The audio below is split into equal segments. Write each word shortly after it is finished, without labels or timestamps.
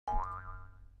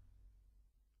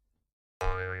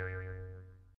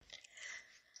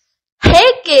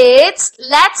kids,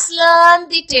 let's learn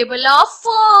the table of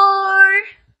 4.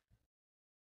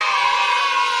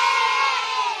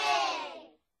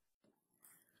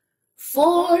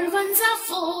 Four ones are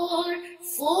 4,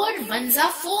 4 ones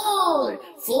are 4,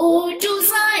 4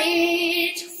 twos are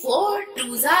 8, 4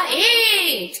 twos are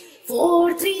 8,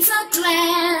 4 threes are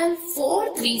 12,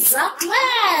 4 threes are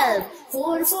 12,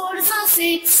 4 fours are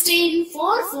 16,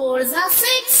 4 fours are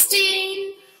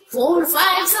 16, 4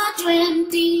 fives are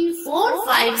 20, 4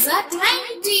 fives are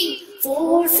 20,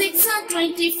 4 six are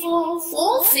 24,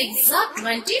 4 six are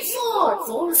 24,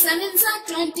 4 sevens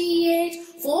are 28,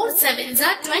 4 sevens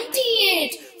are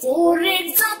 28, 4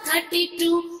 eights are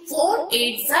 32, 4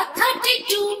 eights are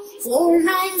 32, 4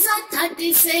 nines are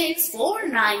 36, 4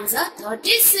 nines are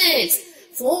 36,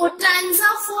 4 tens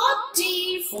are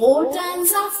 40, 4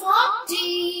 tens are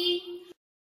 40.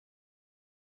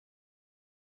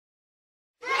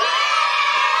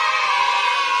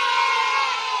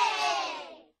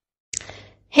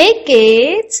 Hey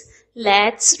kids,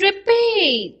 let's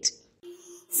repeat.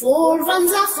 4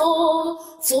 ones are 4,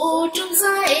 4 twos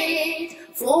are 8,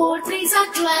 4 threes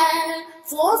are 12,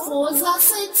 4 fours are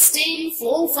 16,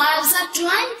 4 fives are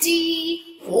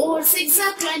 20, 4 six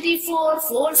are 24,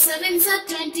 4 sevens are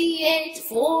 28,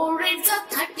 4 eights are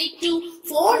 32,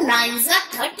 4 nines are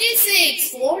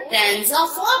 36, 4 tens are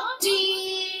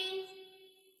 40.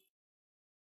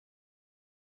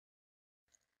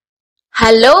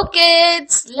 Hello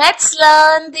kids, let's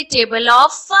learn the table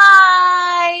of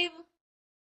 5.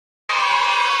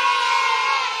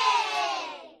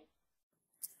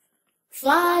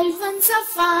 Five ones are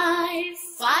 5,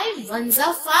 5 ones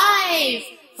are 5,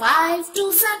 5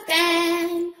 twos are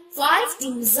 10, 5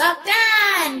 twos are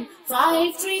 10,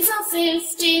 5 threes are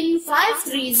 15, 5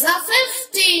 threes are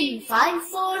 15, 5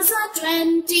 fours are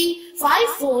 20, 5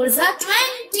 fours are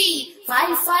 20,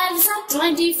 5 fives are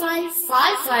 25,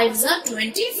 5 fives are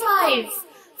 25,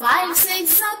 5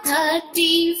 six are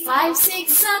 30, 5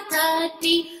 six are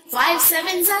 30, 5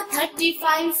 sevens are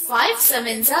 35, 5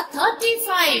 sevens are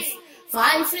 35,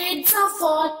 5 eights are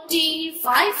 40,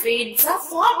 5 eights are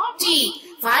 40,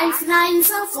 5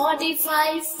 nines are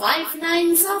 45, 5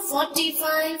 nines are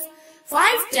 45,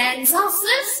 5 tens are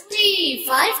 50,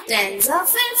 5 tens are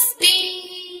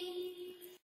 50.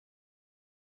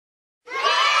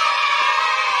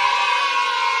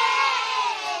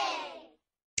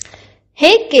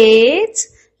 Hey kids,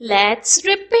 let's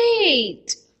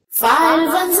repeat.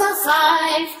 5 ones are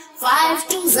 5, 5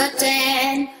 twos are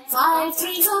 10, 5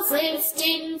 threes are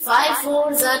 15, 5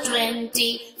 fours are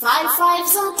 20, 5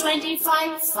 fives are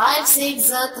 25, 5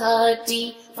 six are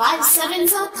 30, 5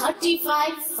 sevens are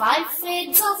 35, 5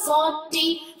 eights are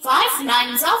 40, 5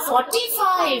 nines are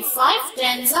 45, 5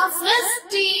 tens are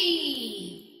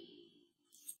 50.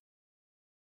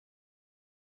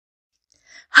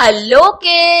 Hello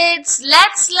kids,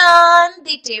 let's learn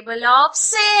the table of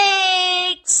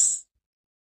 6.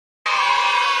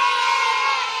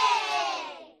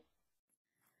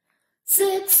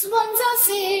 Six ones are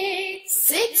 6,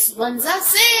 6 ones are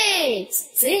 6,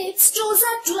 6 twos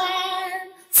are 12,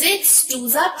 6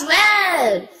 twos are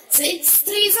 12, 6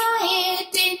 threes are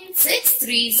 18, 6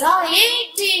 threes are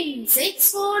 18,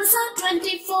 6 fours are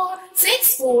 24,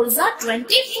 6 fours are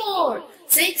 24,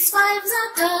 6 fives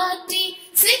are 30,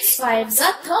 6 fives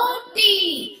are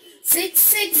 30, 6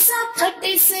 six are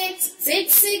 36,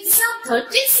 6 six are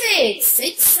 36,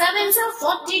 6 sevens are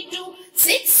 42,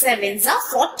 6 sevens are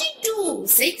 42,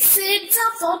 6 eights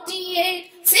are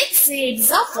 48, 6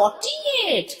 eights are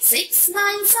 48, 6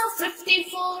 nines are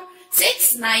 54,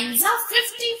 6 nines are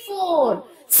 54,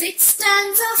 6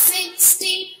 tens are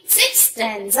 60, 6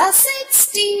 tens are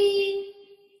 60.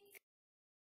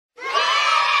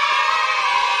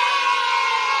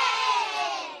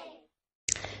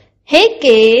 Hey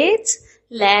kids,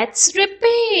 let's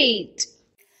repeat.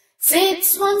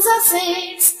 6 ones are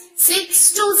 6,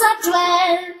 6 twos are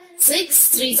 12, 6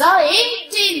 threes are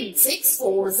 18, 6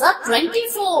 fours are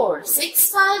 24,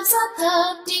 6 fives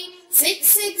are 30, 6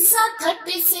 six are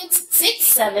 36, 6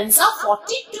 sevens are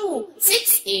 42,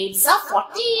 6 eights are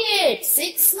 48,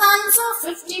 6 nines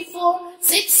are 54,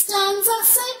 6 tens are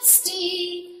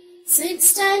 60,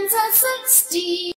 6 tens are 60.